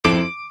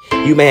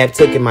You may have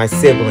taken my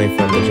sibling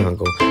from the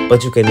jungle,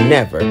 but you can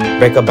never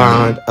break a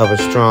bond of a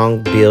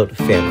strong-built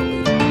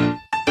family.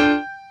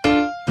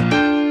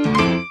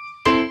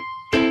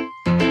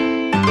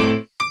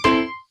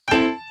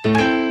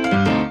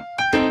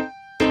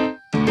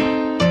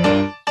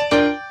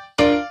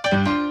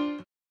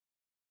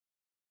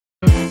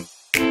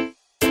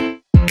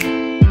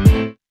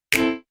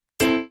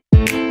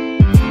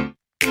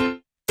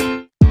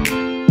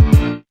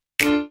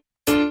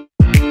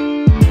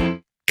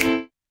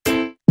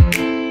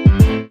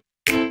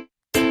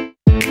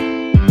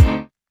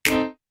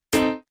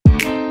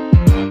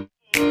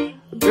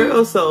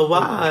 Girl, so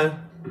why?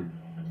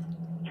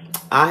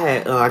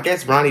 I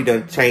guess Ronnie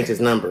done changed his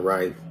number,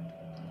 right?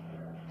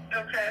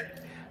 Okay.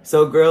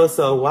 So, girl,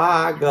 so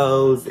why I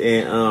goes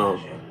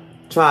and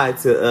tried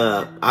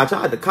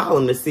to call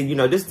him to see,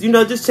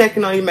 just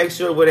checking on you, make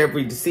sure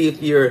whatever, to see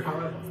if you're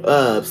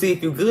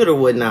good or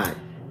whatnot.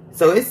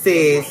 So it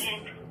says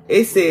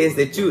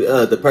that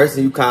you the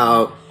person you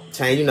called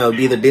change,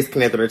 either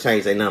disconnected or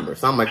change their number.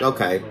 So I'm like,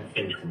 okay.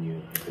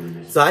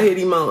 So I hit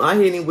him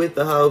with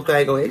the whole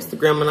thing on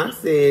Instagram, and I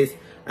says,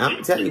 I'm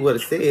gonna tell you what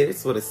it said. This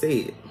is what it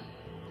said.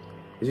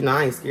 Cause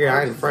I ain't scared.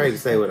 I ain't afraid to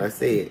say what I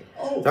said.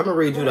 So I'm gonna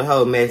read you the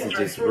whole message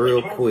just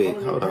real quick.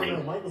 Hold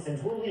on.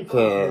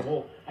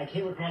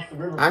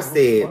 I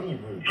said,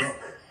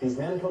 these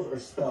manacles are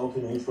spelled to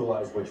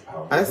neutralize witch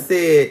power. I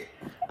said,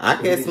 I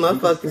guess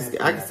motherfuckers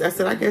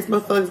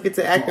get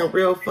to acting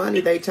real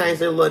funny. They change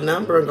their little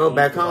number and go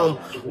back home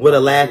with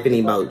a laughing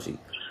emoji.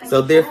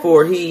 So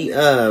therefore, he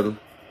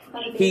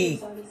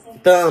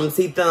thumbs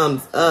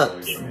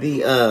up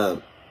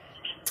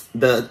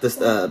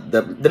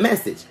the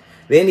message.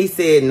 Then he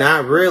said,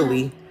 not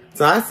really.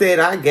 So I said,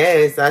 I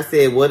guess. I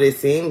said, what it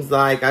seems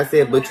like. I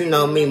said, but you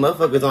know me,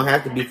 motherfuckers don't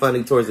have to be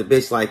funny towards a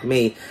bitch like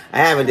me. I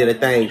haven't did a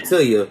thing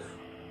to you.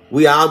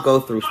 We all go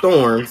through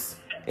storms.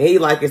 And he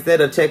like, instead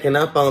of checking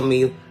up on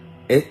me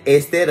like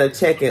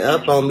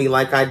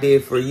I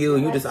did for you,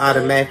 you just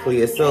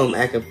automatically assume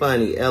acting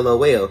funny,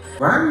 LOL.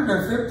 Ronnie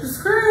done flipped the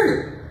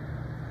script.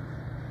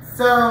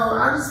 So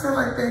I just feel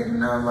like that,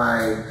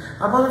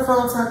 I'm on the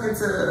phone talking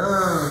to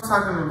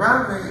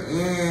Robyn,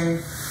 and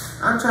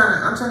I'm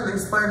trying to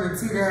explain to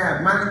T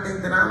that Ronnie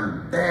think that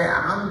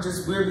I'm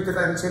just weird because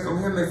I didn't check on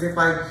him, as if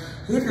like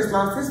he just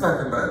lost his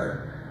fucking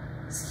brother.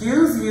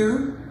 Excuse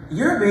you,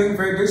 you're being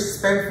very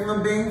disrespectful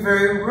and being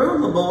very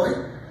rude, boy.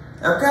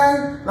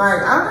 Okay?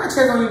 Like, I'm not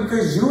checking on you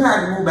because you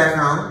had to move back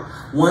home.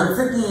 Once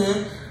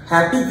again,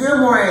 Happy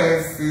Gilmore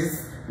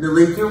asses,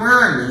 Malik and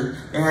Ronnie,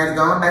 they had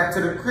gone back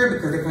to the crib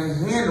because they can't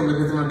handle it,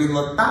 because they're going to be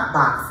little thought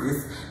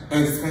boxes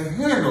and just can't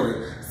handle it.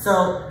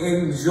 So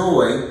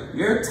enjoy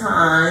your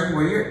time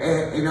where you're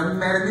at, and I'm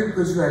mad at me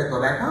because you had to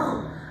go back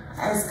home.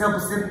 Ask a couple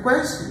simple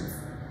questions.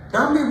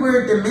 Don't be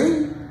weird to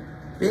me,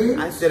 bitch.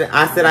 I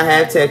said I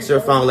have text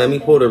your phone. Let me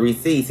pull the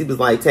receipts. He was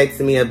like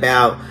texting me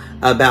about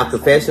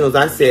professionals.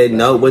 I said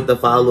no with the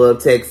follow-up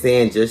text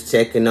saying just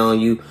checking on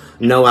you.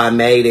 No, I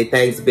made it.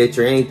 Thanks, bitch,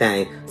 or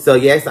anything. So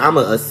yes,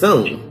 I'ma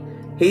assume.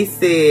 He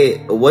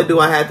said, what do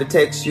I have to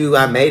text you?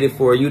 I made it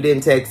for you. You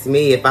didn't text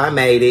me. If I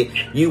made it,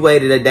 you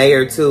waited a day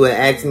or two and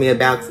asked me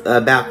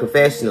about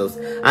professionals.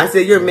 I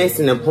said, you're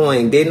missing the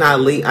point. Didn't I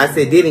leave? I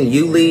said, didn't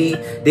you leave?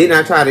 Didn't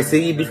I try to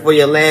see you before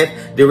you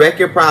left? Direct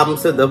your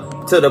problems to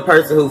the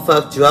person who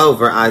fucked you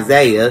over,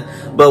 Isaiah.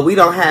 But we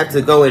don't have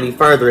to go any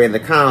further in the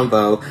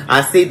convo.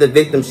 I see the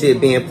victim shit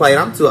being played.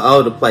 I'm too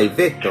old to play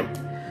victim.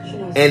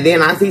 And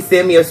then he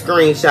sent me a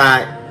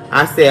screenshot.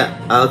 I said,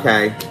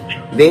 okay.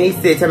 Then he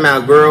said, talking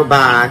about, girl,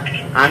 bye.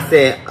 I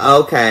said,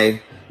 okay.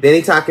 Then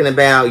he talking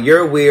about,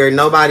 you're weird.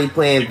 Nobody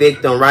playing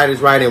victim. Right is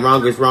right and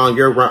wrong is wrong.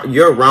 You're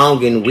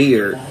wrong and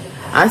weird.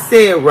 I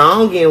said,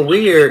 wrong and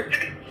weird.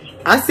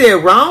 I said,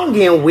 wrong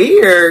and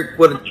weird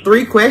with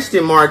 3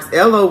 question marks,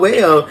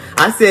 LOL.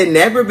 I said,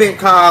 never been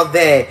called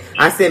that.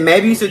 I said,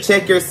 maybe you should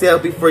check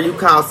yourself before you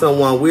call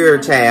someone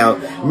weird,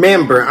 child.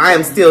 Remember, I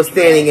am still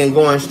standing and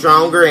going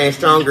stronger and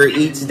stronger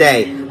each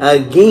day.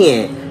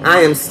 Again,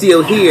 I am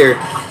still here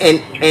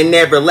and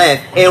never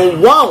left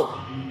and won't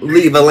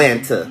leave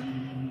Atlanta.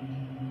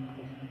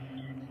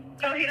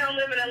 So he don't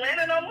live in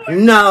Atlanta no more?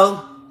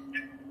 No.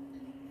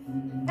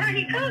 Where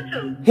he come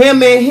to?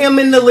 Him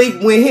and the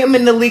leak. When him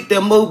and the leak, they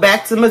moved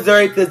back to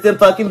Missouri because them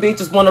fucking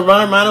bitches want to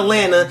run around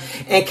Atlanta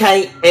and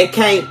can't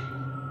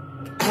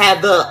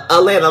have the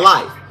Atlanta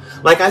life.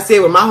 Like I said,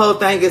 well, my whole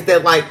thing is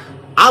that, like,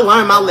 I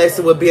learned my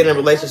lesson with being in a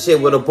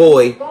relationship with a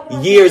boy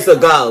years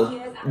ago,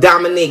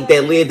 Dominique,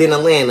 that lived in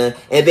Atlanta,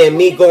 and then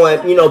me going,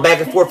 back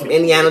and forth from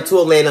Indiana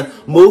to Atlanta,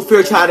 moved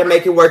here, tried to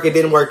make it work, it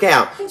didn't work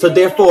out. So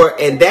therefore,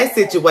 in that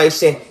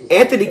situation,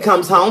 Anthony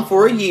comes home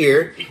for a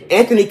year,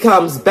 Anthony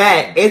comes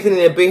back, Anthony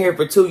has been here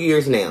for 2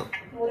 years now.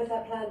 What if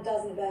that plan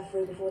doesn't bear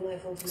fruit before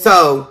nightfall tomorrow?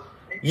 So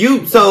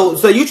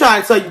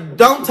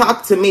don't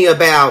talk to me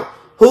about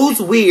who's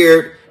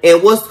weird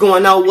and what's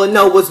going on. Well,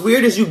 no, what's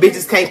weird is you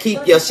bitches can't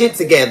keep your shit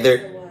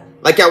together.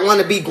 Like, I want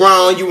to be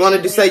grown. You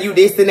wanted to say you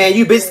this and that.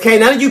 You bitches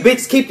can't. None of you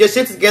bitches keep your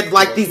shit together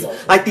like these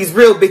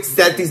real bitches,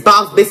 like these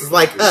boss bitches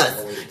like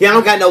us. Y'all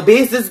don't got no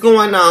business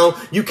going on.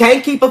 You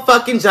can't keep a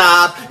fucking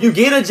job. You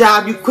get a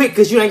job, you quit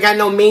because you ain't got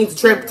no means of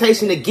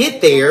transportation to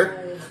get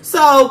there.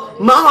 So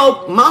my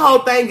whole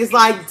thing is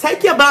like,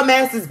 take your bum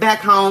asses back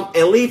home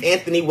and leave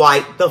Anthony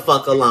White the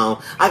fuck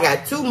alone. I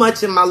got too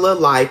much in my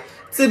little life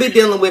to be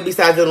dealing with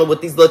besides dealing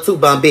with these little two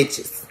bum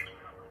bitches.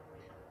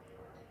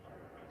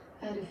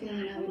 I had a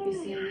feeling I would be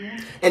seeing you.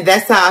 And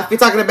that's how, if you're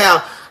talking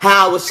about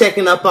how I was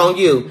checking up on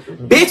you.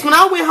 Bitch, when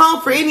I went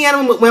home for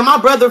Indiana, when my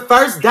brother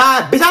first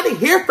died, bitch, I didn't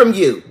hear from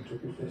you.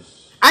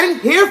 I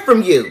didn't hear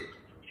from you.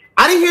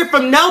 I didn't hear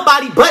from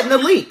nobody but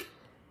Nalik.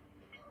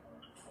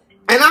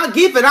 And I'll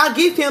give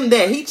him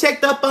that. He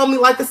checked up on me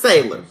like a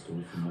sailor.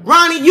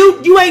 Ronnie,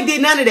 you ain't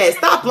did none of that.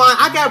 Stop lying.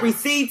 I got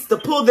receipts to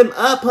pull them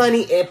up,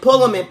 honey, and pull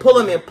them and pull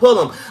them and pull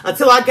them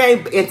until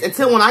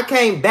when I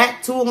came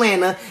back to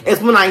Atlanta is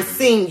when I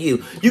seen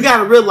you. You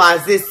gotta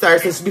realize this, sir,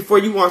 since before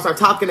you want to start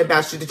talking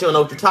about shit that you don't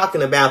know what you're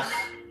talking about.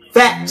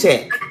 Fact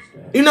check.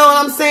 You know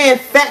what I'm saying?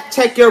 Fact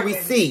check your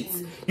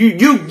receipts.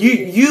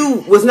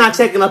 You was not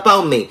checking up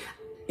on me.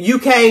 You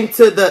came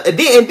to the and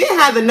then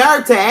had the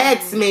nerve to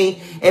ask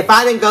me if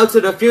I didn't go to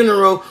the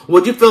funeral,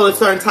 would you feel a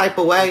certain type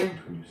of way?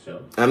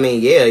 I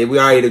mean, yeah, we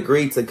already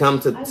agreed to come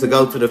to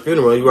go to the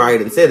funeral. You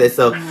already said that.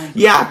 So,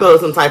 yeah, I feel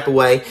some type of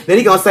way. Then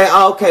he gonna say,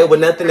 oh, okay, well,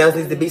 nothing else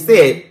needs to be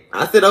said.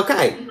 I said,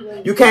 okay.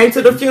 You came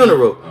to the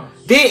funeral.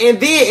 Then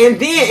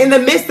in the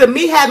midst of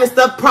me having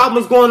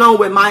problems going on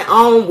with my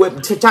own,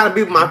 trying to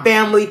be with my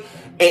family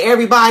and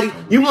everybody,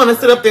 you want to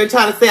sit up there and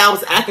try to say I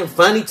was acting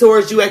funny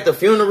towards you at the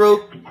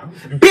funeral?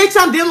 Bitch,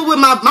 I'm dealing with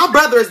my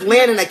brother is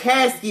laying in a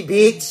casket,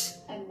 bitch.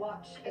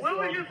 What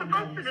were you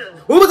supposed to do?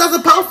 What was I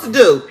supposed to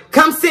do?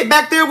 Come sit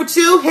back there with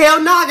you? Hell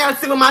no, I gotta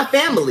sit with my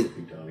family.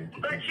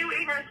 But you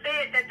even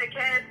said that the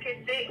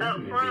casket sit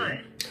up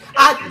front.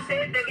 You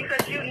said that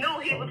because you knew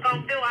he was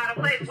going to feel out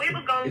of place. We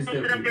was going to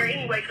sit up there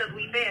anyway because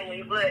we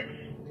family. But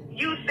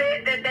you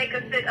said that they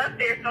could sit up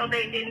there so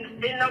they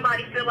didn't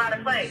nobody feel out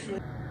of place.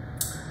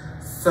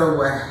 So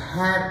what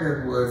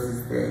happened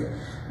was that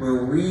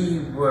when we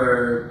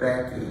were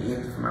back in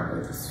India for my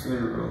brother's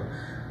funeral,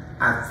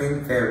 I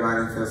think that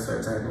Ronnie felt a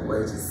certain type of way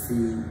to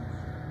see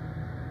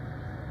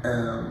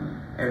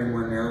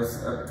everyone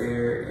else up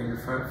there in the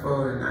front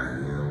fold and not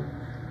him.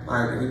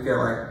 Like, he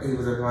felt like he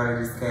was a part of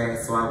this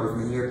cast, so I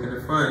wasn't here up in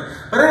the front.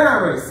 But I had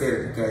already said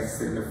that the cast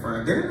sit in the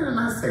front. Didn't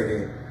I say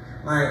that?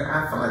 Like,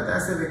 I felt like I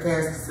said the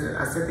cast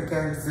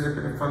sit up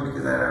in the front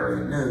because I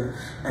already knew.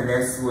 And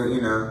that's what,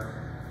 you know,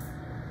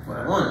 what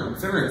I wanted. I'm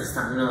saying at this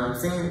time, you know what I'm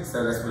saying?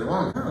 So that's what I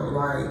wanted. No,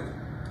 like,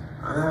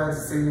 I had to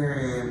sit here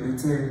and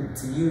pretend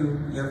to you,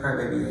 your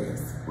crybaby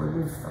ass. Well,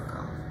 move the fuck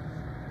on.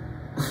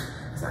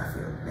 That's how I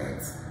feel.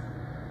 Next.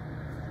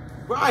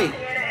 Right.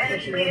 Yeah,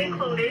 Ashley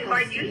included,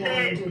 like you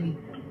said.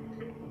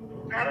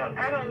 I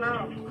don't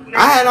know.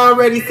 I had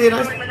already said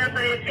I.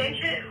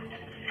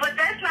 But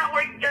that's not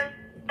where your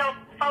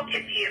focus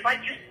is. Like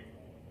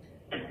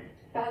you.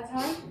 Bad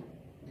time?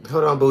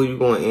 Hold on, boo. You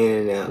going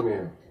in and out. Come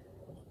here.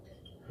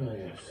 Oh,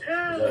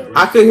 yes.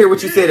 I couldn't hear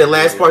what you said. The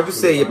last part you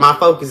said. My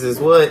focus is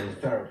what?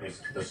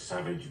 Therapist, the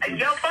savage.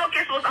 Your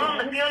focus was on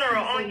the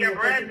funeral, on your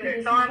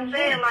brother. So I'm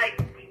saying, like,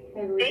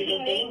 did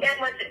he need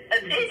that much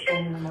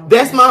attention?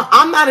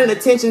 I'm not an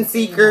attention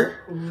seeker.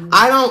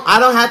 I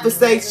don't have to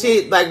say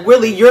shit. Like,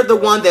 really, you're the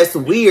one that's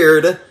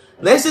weird.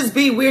 Let's just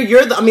be weird.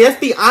 Let's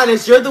be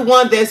honest. You're the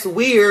one that's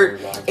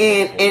weird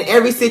in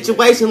every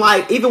situation.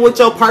 Like, even with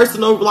your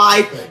personal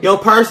life, your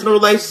personal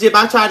relationship,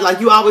 I tried, like,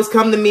 you always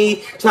come to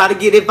me, try to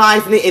get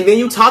advice, and then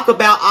you talk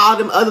about all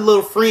them other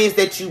little friends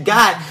that you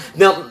got,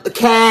 them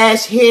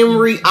Cash,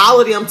 Henry,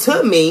 all of them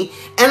to me,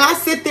 and I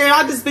sit there and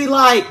I just be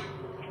like,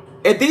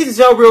 if these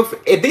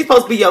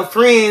supposed to be your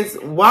friends,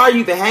 why are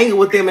you even hanging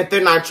with them if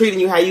they're not treating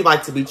you how you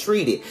like to be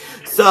treated?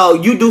 So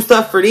you do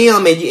stuff for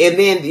them, and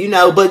then you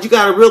know. But you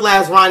gotta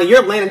realize, Ronnie,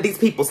 you're landing at these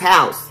people's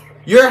house.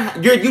 You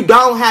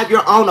don't have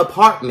your own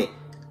apartment.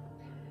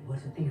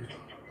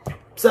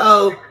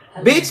 So,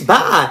 bitch,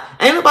 bye.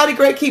 Ain't nobody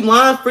great keep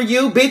lying for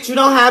you, bitch. You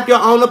don't have your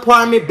own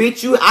apartment,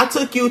 bitch. I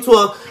took you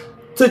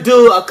to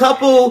do a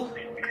couple,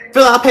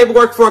 fill out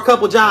paperwork for a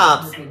couple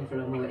jobs.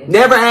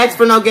 Never asked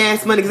for no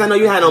gas money because I know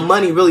you had no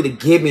money really to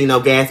give me no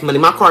gas money.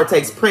 My car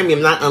takes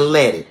premium, not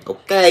unleaded.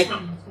 Okay?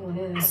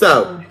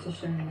 So,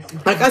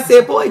 like I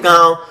said, boy,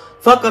 gone.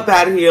 Fuck up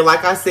out of here.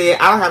 Like I said,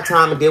 I don't have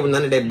time to deal with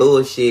none of that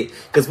bullshit.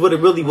 Because what it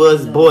really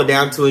was boiled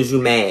down to is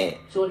you mad.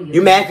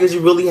 You mad because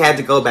you really had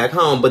to go back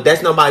home. But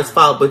that's nobody's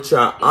fault but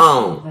your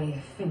own.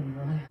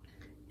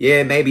 Yeah,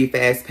 it may be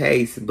fast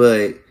paced,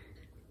 but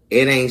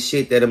it ain't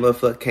shit that a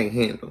motherfucker can't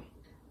handle.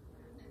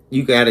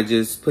 You gotta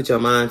just put your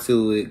mind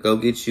to it. Go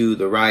get you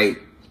the right.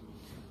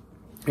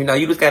 You know,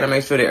 you just gotta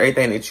make sure that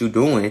everything that you're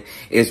doing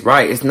is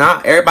right. It's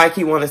not, everybody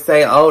keep wanting to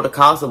say, oh, the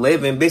cost of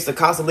living. Bitch, the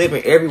cost of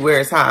living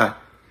everywhere is high.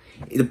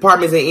 The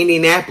apartments in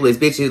Indianapolis,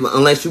 bitch,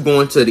 unless you're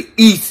going to the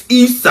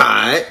east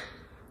side,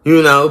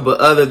 you know. But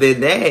other than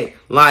that,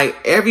 like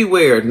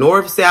everywhere,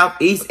 north, south,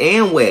 east,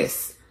 and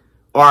west,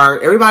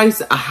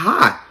 everybody's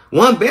high.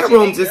 One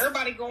bedroom just.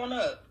 Everybody going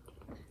up.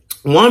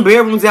 One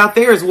bedroom's out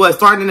there is what,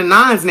 starting in the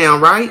 9s now,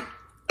 right?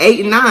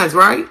 8 and 9s,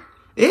 right?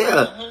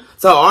 Yeah.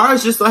 So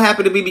ours just so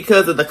happened to be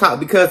because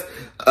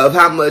of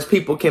how much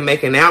people can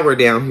make an hour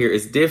down here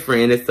is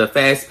different. And it's a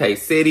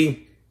fast-paced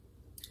city,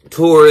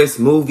 tourists,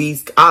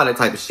 movies, all that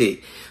type of shit.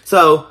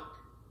 So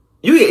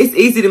it's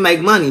easy to make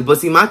money. But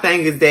see, my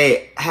thing is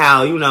that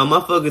how, you know,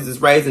 motherfuckers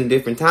is raised in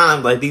different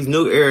times. Like, these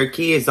new era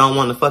kids don't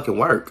want to fucking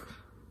work.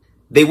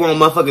 They want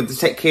motherfuckers to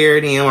take care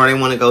of them, or they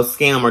want to go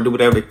scam or do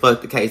whatever the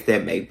fuck the case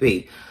that may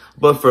be.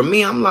 But for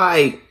me, I'm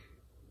like,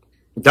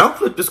 don't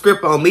flip the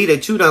script on me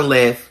that you done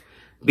left,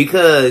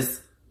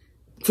 because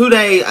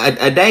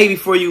a day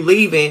before you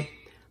leaving,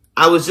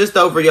 I was just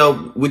over your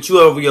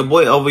little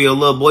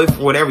boy,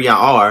 whatever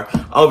y'all are,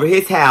 over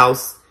his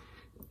house,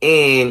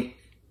 and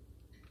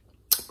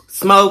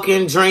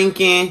smoking,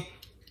 drinking,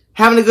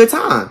 having a good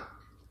time.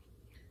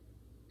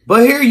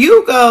 But here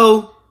you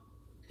go,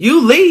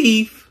 you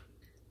leave,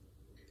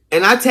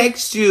 and I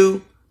text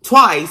you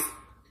twice.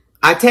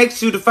 I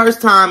text you the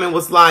first time and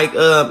was like,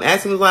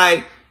 asking me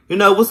like, you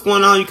know, what's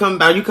going on? You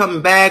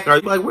coming back? Or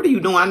like, what are you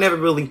doing? I never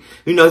really,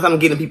 you know, I'm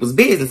getting people's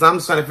business. I'm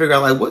just trying to figure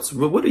out like,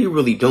 what are you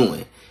really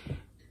doing?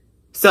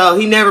 So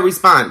he never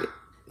responded.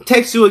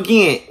 Text you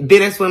again.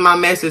 Then that's when my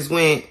message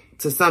went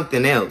to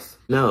something else.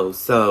 No,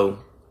 so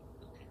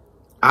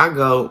I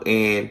go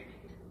and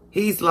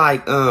he's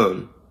like,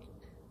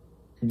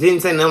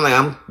 didn't say nothing. Like,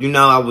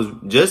 I was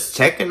just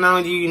checking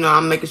on you. You know,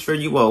 I'm making sure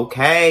you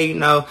okay. You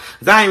know,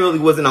 because I really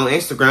wasn't on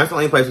Instagram. That's the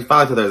only place we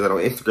follow each other is on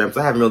Instagram. So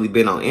I haven't really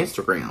been on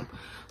Instagram.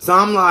 So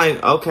I'm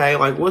like, okay,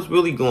 like, what's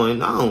really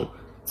going on?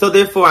 So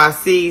therefore, I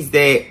sees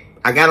that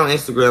I got on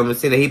Instagram and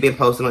see that he been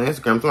posting on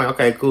Instagram. So I'm like,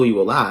 okay, cool, you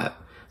alive.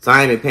 So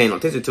I ain't been paying no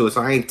attention to it.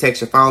 So I ain't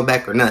text your phone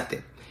back or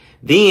nothing.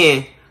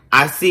 Then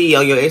I see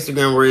on your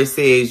Instagram where it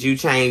says you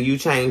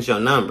changed your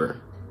number.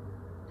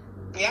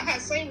 Yeah, I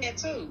had seen that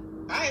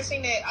too. I had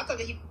seen that. I thought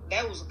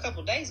that was a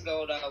couple days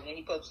ago though when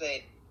he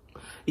posted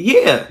that.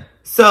 Yeah.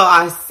 So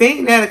I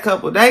seen that a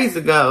couple days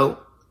ago.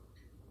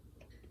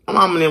 My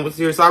mama then was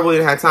here, so I really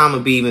didn't have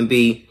time to even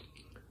be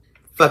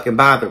fucking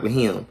bothered with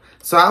him.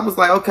 So I was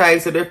like, okay,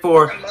 so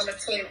therefore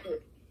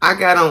I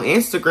got on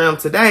Instagram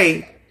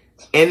today,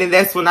 and then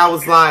that's when I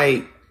was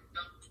like,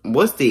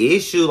 what's the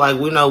issue? Like,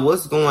 we know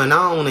what's going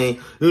on, and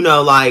you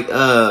know, like,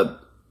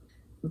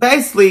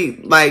 basically,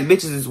 like,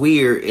 bitches is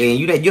weird, and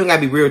you don't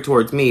gotta be weird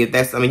towards me. If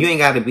that's, I mean, you ain't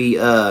gotta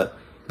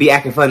be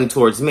acting funny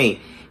towards me.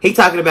 He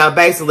talking about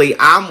basically,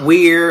 I'm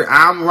weird,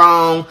 I'm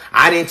wrong,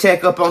 I didn't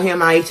check up on him,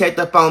 how he checked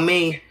up on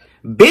me.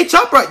 Bitch,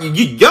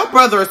 your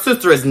brother or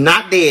sister is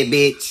not dead,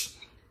 bitch.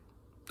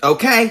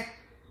 Okay?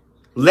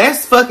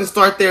 Let's fucking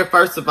start there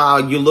first of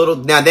all, you little...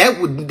 Now,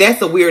 that's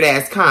a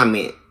weird-ass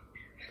comment.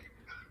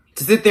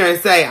 To sit there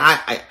and say,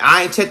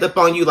 I ain't checked up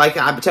on you like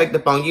I checked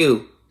up on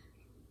you.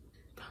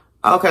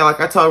 Okay, like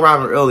I told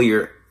Robin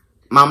earlier,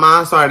 my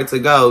mom started to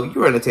go,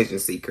 you're an attention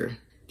seeker.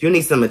 You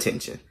need some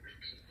attention.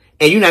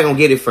 And you're not going to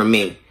get it from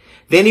me.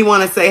 Then he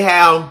want to say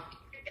how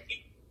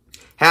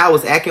I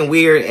was acting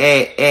weird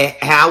at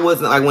how I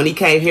wasn't, like when he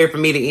came here for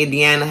me to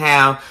Indiana,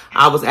 how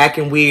I was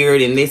acting weird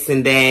and this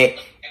and that.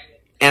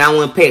 And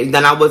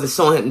I wasn't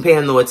showing him,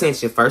 paying no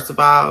attention. First of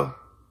all,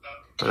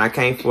 when I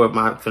came for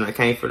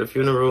the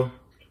funeral,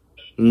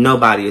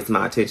 nobody is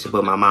my attention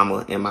but my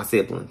mama and my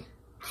siblings.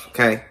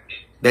 Okay?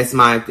 That's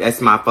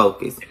my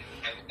focus.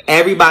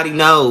 Everybody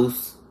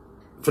knows,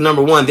 for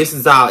number one,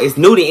 it's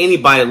new to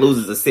anybody that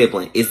loses a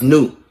sibling. It's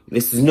new.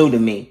 This is new to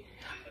me.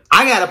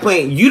 I got a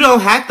plan. You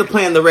don't have to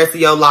plan the rest of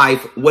your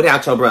life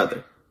without your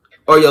brother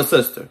or your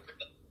sister.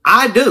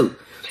 I do.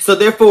 So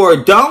therefore,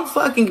 don't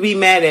fucking be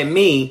mad at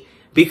me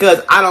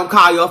because I don't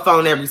call your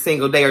phone every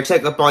single day or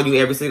check up on you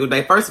every single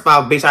day. First of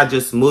all, bitch, I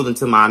just moved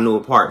into my new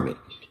apartment.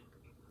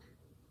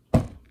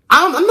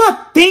 I'm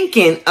not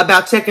thinking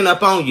about checking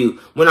up on you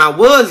when I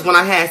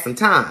had some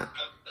time.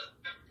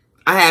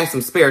 I had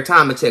some spare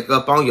time to check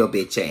up on your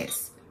bitch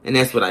ass. And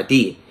that's what I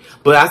did.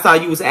 But I saw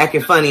you was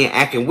acting funny and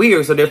acting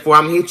weird, so therefore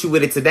I'm going to hit you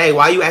with it today.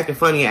 Why you acting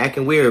funny and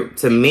acting weird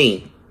to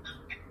me?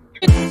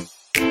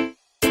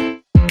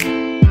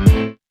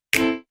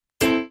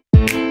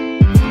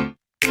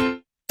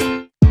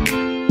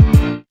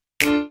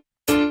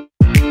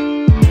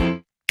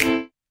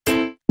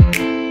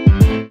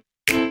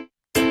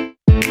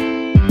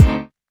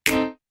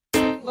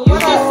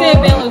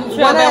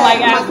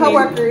 My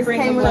coworkers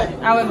came up.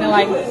 I would have been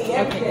like,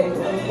 okay.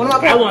 One of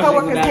my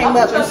coworkers came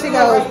up and she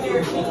goes,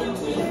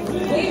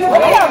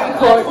 what are y'all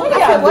recording? What are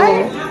y'all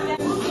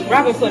doing?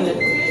 Robin putting it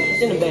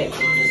in the bag.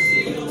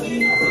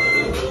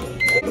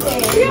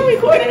 Y'all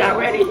recording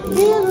already?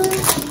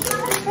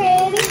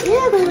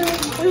 Yeah,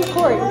 we're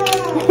recording.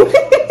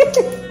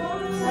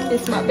 I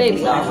miss my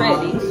baby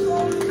already.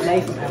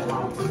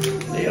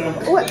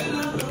 What?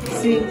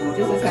 See,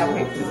 this is how we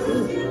do.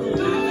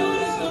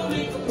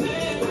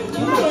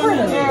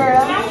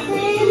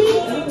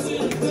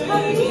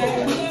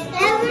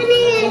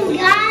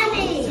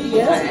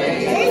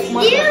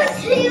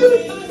 It's you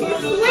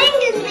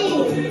swinging me.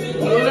 You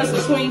want us to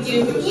swing you?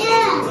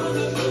 Yeah.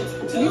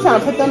 You trying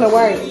to put them to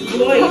work.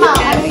 Boy, you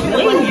can't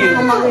swing you.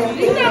 Come on,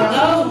 you got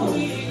it.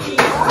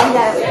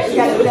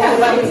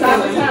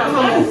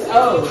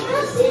 Oh.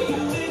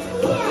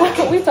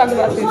 We talk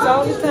about this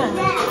all the time.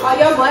 Oh,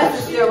 your glass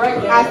is still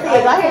right there. I see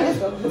it. Right here.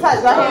 Just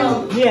touch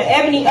right here. Yeah,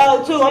 Ebony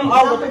old too. I'm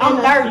over.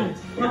 I'm 30.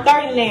 I'm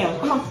 30 now.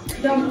 Come on.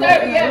 I'm 30,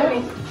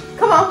 Ebony.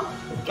 Come on.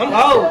 I'm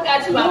old. I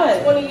got you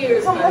about 20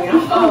 years. I'm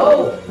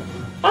old.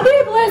 I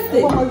did bless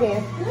it. One more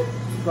again.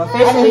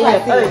 Officially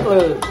at 30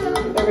 club.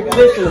 There we go.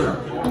 Officially.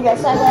 You got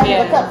shot glass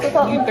with a cup or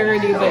something? You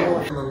 30 there.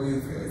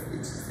 Louise has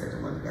bitches said the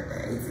one that got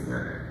that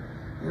 1800.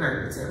 You're not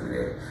gonna tell me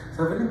that.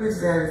 So if any bitch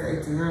that is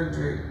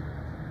 1800,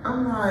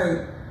 I'm like,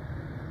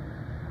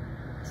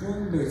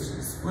 drunk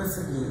bitches. Once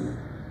again,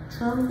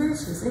 drunk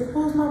bitches. It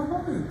proves my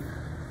point.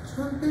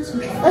 Drunk bitches.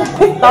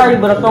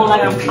 30, but I'm feeling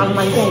like I'm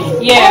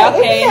 19. Yeah,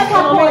 okay.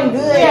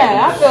 Good.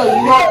 Yeah, I feel you.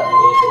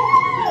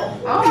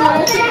 I don't know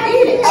if you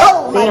eat it.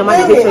 Oh, damn, I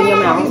can get you in your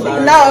mouth.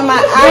 No, in my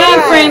eyes. We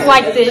ain't friends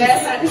like this.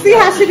 You see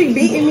how she be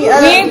beating me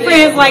up? We ain't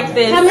friends like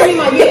this.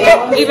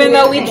 Even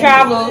though we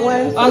travel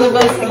on the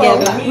bus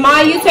together.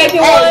 Ma, you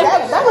taking one?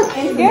 That was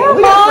easy. Yeah,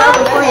 we Ma. were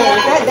forever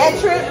friends. That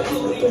trip.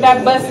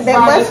 That bus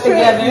Trip,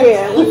 together.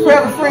 yeah, we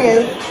forever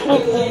friends.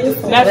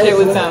 That shit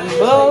was some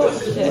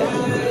bullshit.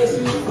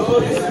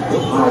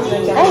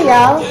 Hey,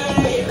 y'all.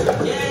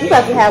 You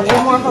about to have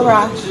one more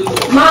hurrah.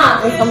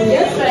 Mom.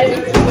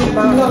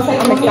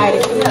 I'm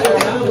excited.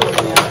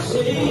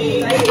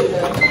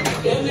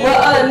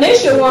 Well,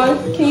 initial one.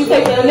 Can you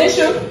take the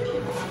initial?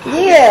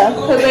 Yeah.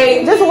 Because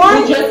they just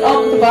one. We just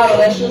opened the bottle.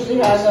 Let's just see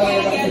how it's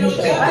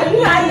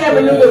going. I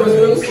never knew there was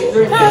rules to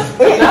drink.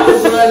 That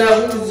was fun.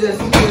 We was just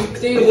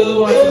see what we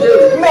want to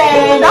do.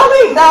 Man, don't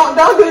do that.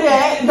 Don't do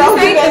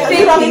that.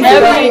 You don't need to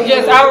drink.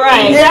 Just all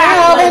right.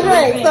 Yeah, all that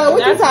drink. So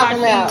what you talking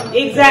about?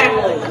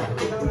 Exactly.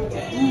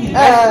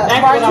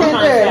 That's what I'm trying to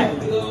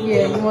say.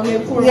 Yeah, you want me to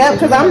pour? Yeah,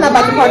 because I'm not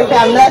about to party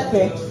foul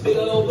nothing.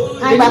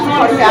 I ain't about to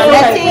party foul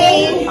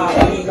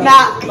nothing.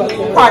 Not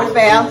party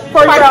foul.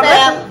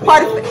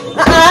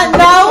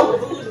 No.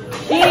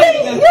 You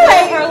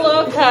ain't her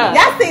little cup.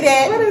 Y'all see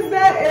that? What is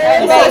that?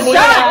 It's a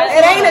shot.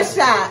 It ain't a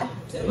shot.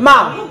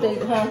 Mom.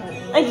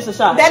 Ain't just a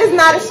shot. That is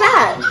not a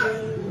shot.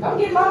 Don't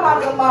get my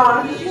bottle of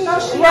mine. You know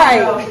she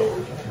Right.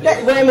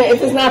 Wait a minute.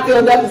 If it's not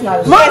filled up, it's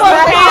not a shot. It's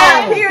not a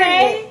shot,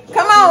 period.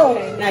 Come on.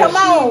 Come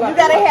on. You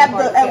gotta have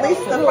at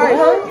least the first.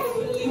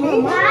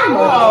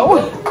 No.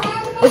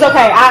 It's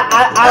okay.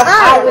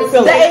 I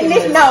refill the it.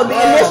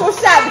 initial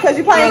shot, because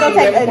you probably gonna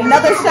take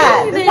another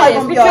shot. It's probably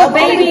gonna be Put your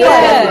baby up.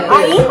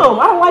 I am.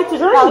 I like to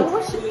drink.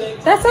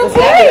 That's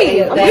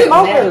okay. I'm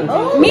smoking.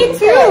 Me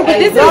too. But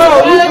this is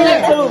you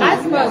drink too. I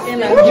smoke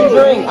and I You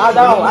drink. drink. I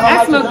don't.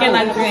 I smoke and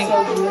I drink.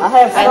 I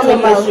have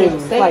stomach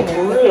issues. Like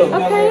for real.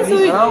 Okay,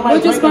 so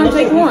we're just gonna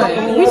take one.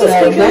 We just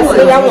taking I one.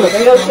 want to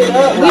fill shit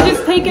up. We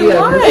just taking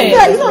one.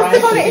 Yeah, you gonna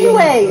sip on it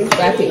anyways.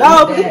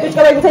 No, because this bitch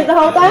gonna make me take the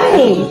whole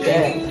thing.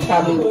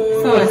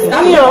 So it's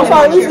I mean, so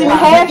at least give me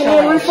half and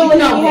then refill it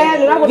if you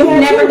had it. I would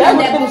have never done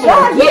that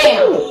before.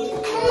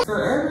 Yeah. So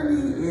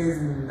Ebony is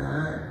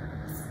not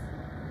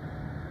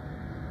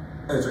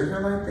a drinker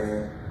like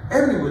that.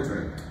 Ebony would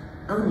drink.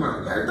 Don't get me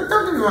wrong, guys. Don't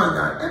get me wrong,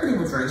 guys. Ebony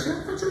would drink.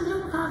 She'll put you in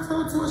a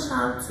cocktail to a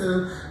shot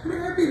too. I mean,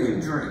 Ebony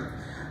didn't drink.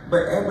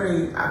 But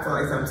Ebony, I feel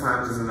like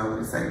sometimes doesn't know when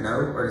to say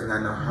no, or does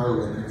not know her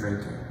limit of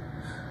drinking.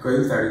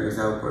 Girl, you 30 years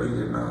old, bro. You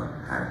didn't know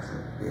how to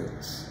drink,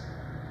 bitch.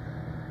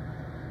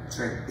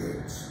 Drink,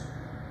 bitch.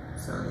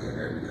 So yeah,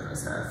 there we go.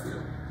 That's how I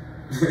feel.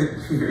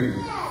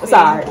 It's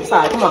alright. It's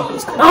alright. Come on.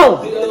 No.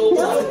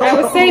 I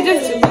would say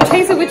just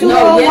chase it with your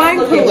little wine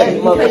cooler.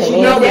 You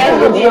know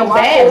that was damn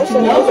fast.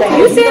 You know that.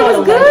 You said it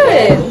was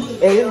good.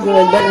 It is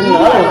good. Better than the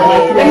other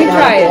one. Let me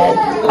try it.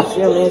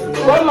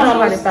 What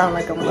might sound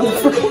like a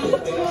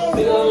motherfucker.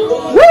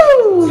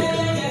 Woo!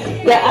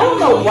 Yeah, I don't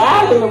know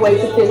why women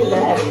wait to finish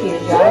that have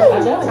kids, y'all.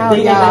 I don't. Oh,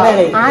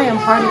 y'all. I am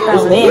party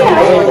foul.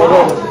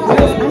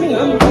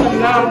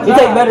 You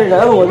take better than the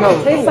other one, no.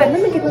 It's like,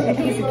 let me get a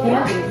piece of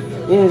candy.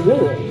 Yeah, it's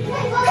good.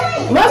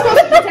 I'm supposed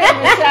to be taking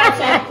a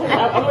shot.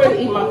 I'm ready to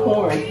eat my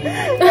corn.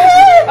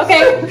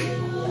 Okay.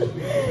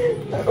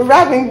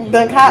 Robyn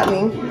done caught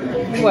me.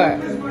 What?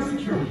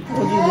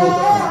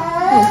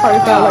 I'm party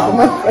foul like a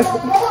motherfucker.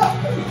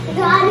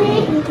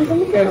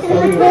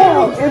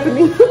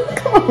 Anthony,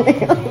 come on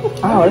now.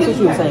 Oh, that's what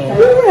you were saying.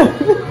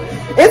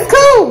 Yeah. It's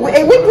cool. We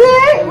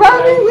good,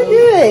 Robyn. We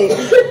good.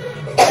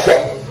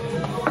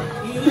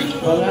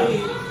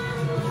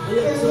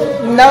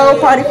 No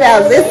party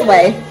fouls this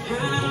way.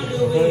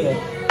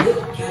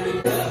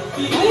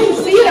 I didn't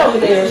see it over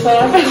there, so I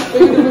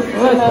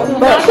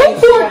But who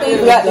poured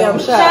these goddamn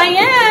shots?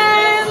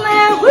 Cheyenne,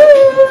 woo!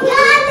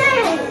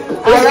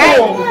 All right.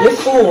 It's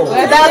full. Why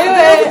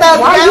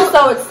are you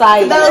so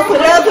excited? Those who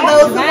love to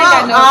those who I ain't want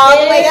got no all the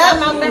kids. way up.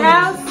 I'm out the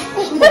house.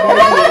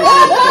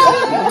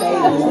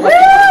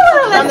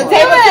 From the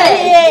table to the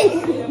head.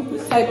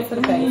 Table to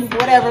the face.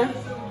 Whatever.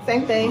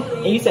 Same thing.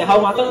 And you said,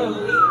 hold my thumb.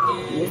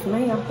 Yes,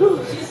 ma'am.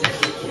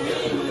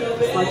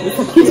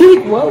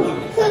 Whoa.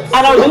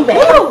 I don't do that.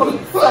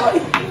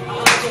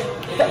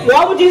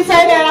 Why would you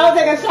say that? I would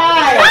take a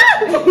shot.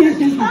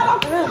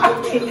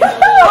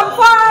 I'm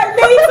sorry,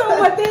 me too,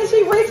 but then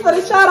she reached for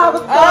the shot. I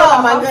was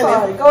Oh my goodness.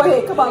 sorry. Go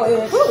ahead, come on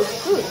in.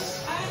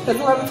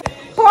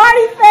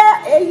 Party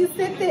fat And you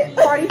sipped it.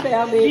 Party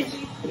foul, bitch.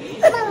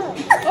 She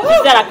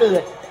said I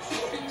could.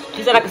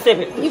 She said I could sip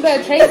it. You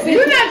better taste it.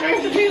 You not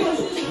drink tequila?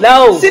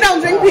 No. She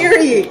don't drink,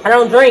 period. I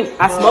don't drink.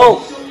 I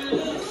smoke.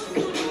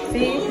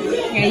 See?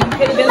 Yeah, you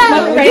could have been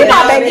smoking crazy. You're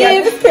not making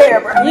it. It's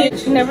terrible.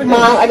 She never did.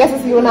 Mom, I guess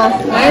it's you and I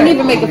didn't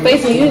even make a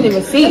face and you didn't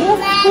even see. I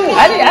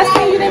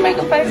seen you didn't make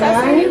a face.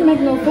 I didn't make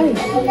no face.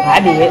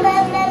 I did.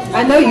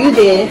 I know you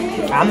did.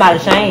 I'm not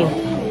ashamed.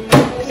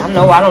 I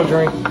know I don't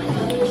drink.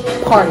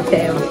 Party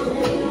foul.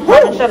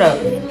 Shut up.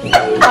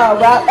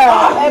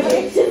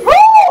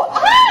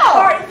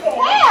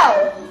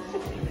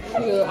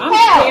 I'm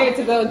scared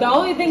to go. The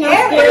only thing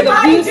I'm scared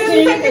of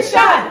Houston is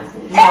shot.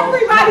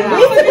 Everybody,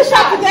 we took a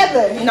shot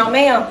together. No,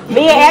 ma'am.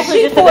 Me and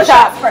Ashley just took a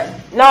shot.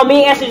 No,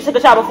 me and Ashley just took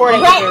a shot before they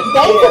got here.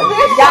 They took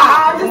their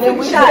shot. And then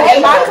we shot.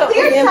 My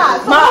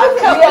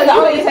cup was the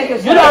only take a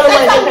shot. You the only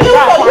one that took a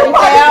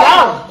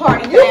shot.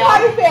 Party foul. You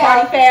party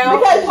foul.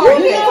 Because you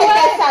didn't take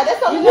that shot.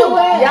 That's all you know.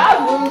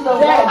 Y'all lose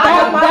over that.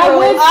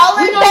 All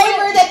in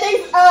favor that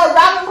they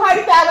Robyn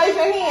party foul, raise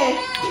your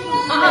hand.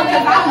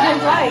 Because I'm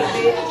just right,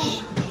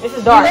 bitch. This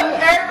is dark.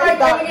 Everybody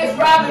coming against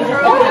Robyn. You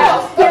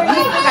still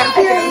gotta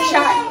take a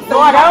shot. No,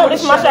 I don't.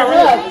 This is my shot.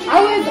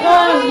 I was, you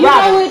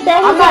know what, that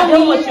was I'm not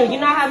dealing with you.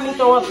 You're not having me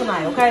throw up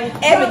tonight, okay?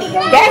 Ebony,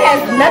 that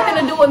has nothing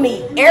to do with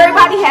me.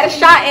 Everybody had a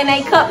shot in a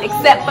cup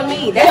except for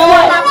me. That's your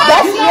fault.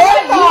 That's your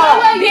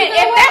fault.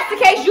 If that's the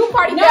case, you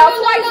party foul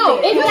twice.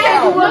 No.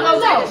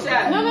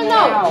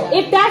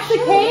 If that's the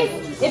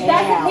case,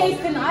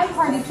 then I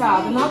party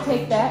foul, and I'll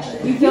take that.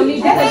 You feel me?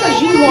 Because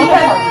you want to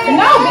party.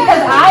 No,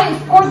 because I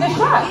poured the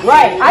shot.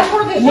 Right. I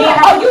poured the shot.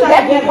 Oh, you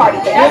definitely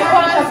party foul. That's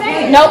what I'm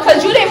saying. No,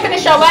 because you didn't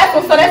finish your last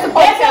one, so that's a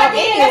party foul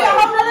anyway.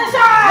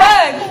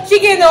 Look,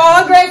 she getting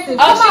all aggressive.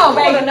 Come on,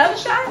 baby. Another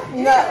shot?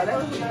 No.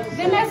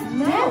 Then that's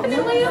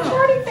definitely a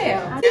party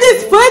foul.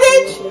 This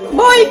footage?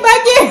 Boy,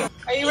 fuck you.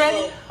 Are you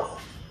ready?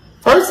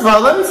 First of all,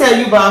 let me tell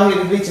you about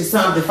here to bitches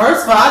something.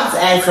 First of all, I just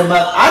asked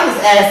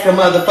a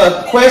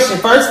motherfucking question.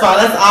 First of all,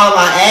 that's all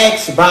I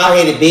asked you,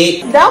 bald-headed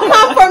bitch. Don't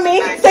come for me.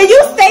 So you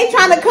stay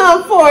trying to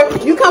come for,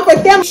 you come for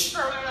them.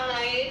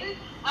 Okay,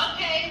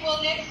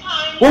 well, next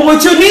time. Well,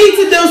 what you need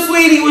to do,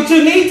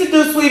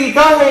 sweetie,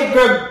 go ahead,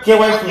 girl, get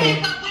away from me.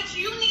 Okay, but what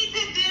you need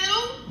to do,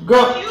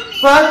 Girl,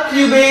 fuck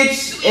you,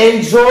 bitch.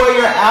 Enjoy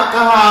your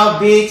alcohol,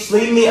 bitch.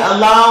 Leave me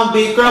alone,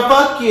 bitch. Girl,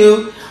 fuck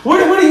you. What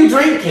are you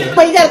drinking?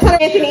 But you gotta tell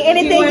Anthony,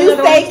 anything you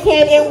say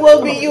can and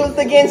will be used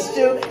against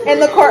you in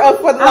the court of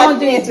for the life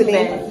of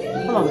Anthony.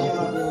 Oh.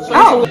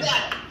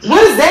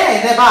 What is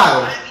that? That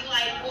bottle? I'd be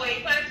like,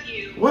 boy, fuck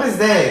you. What is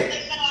that?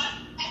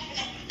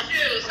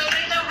 True, so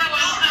they know how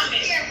I'm coming.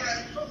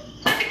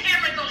 Put the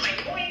cameras on my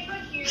boy,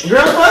 fuck you.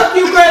 Girl, fuck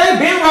you, girl. They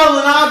been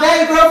rolling all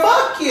day. Girl,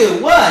 fuck you.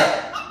 What?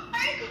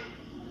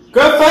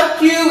 Girl, fuck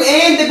you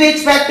and the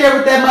bitch back there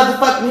with that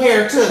motherfucking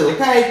hair too,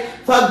 okay?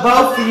 Fuck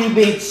both of you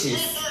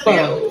bitches. Show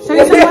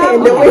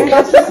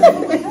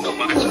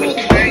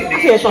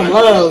you some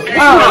love. Same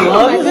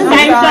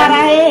shot I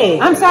had.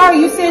 I'm sorry,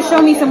 you said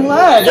show me some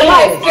love.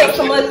 Yeah.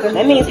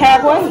 That means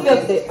halfway.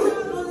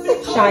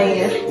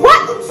 Cheyenne.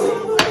 What?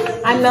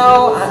 I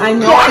know. I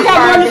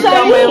got one to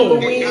show you.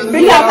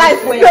 Because I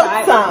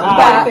spilled some.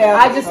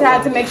 I just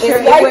had to make sure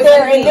it was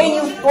there, and then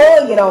you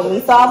spoiled it on me.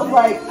 So I was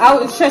like, I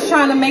was just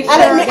trying to make sure.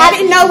 I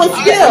didn't know it was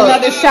spilled.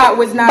 Another shot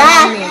was not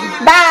on me.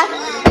 Bye.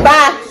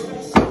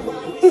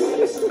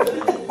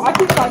 Why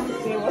keep talking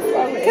shit? What's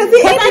wrong with Because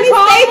Anthony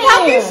stay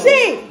talking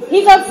shit.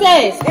 He's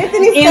obsessed.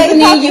 Anthony,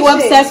 you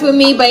obsessed with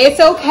me, but it's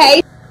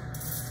okay.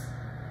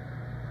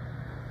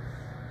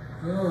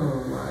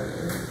 Oh my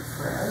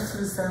God. I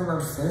should say I'm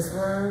obsessed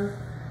with her.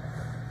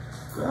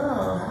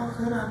 Girl, how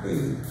could I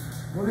be?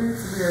 What are you to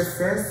be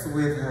obsessed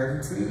with,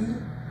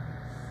 hunty?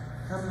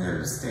 Help me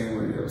understand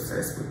what you're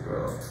obsessed with,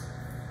 girl.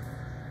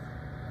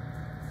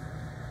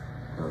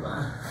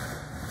 Bye-bye.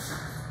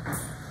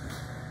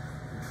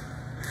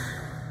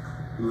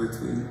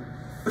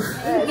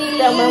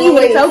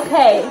 It's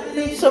okay.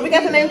 So we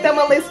got the name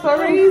Thelma Louise for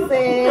a reason.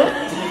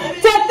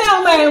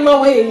 Thelma and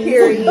Louise.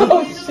 Period.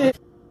 Oh shit.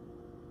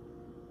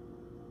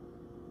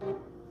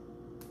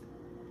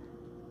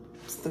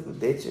 Stupid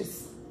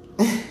bitches.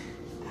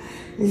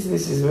 These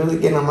bitches really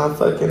getting on my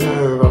fucking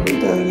nerve. Are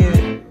we done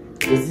yet?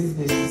 Because these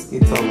bitches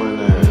get on my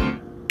nerve.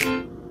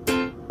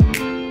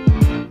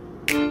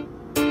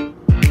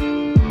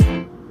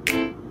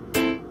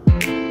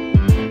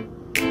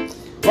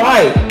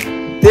 Right.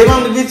 Them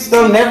on the bitches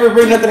don't never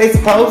bring nothing they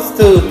supposed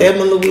to.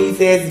 Them and Louise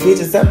ass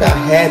bitches, something I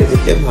had it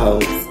with them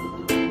hoes.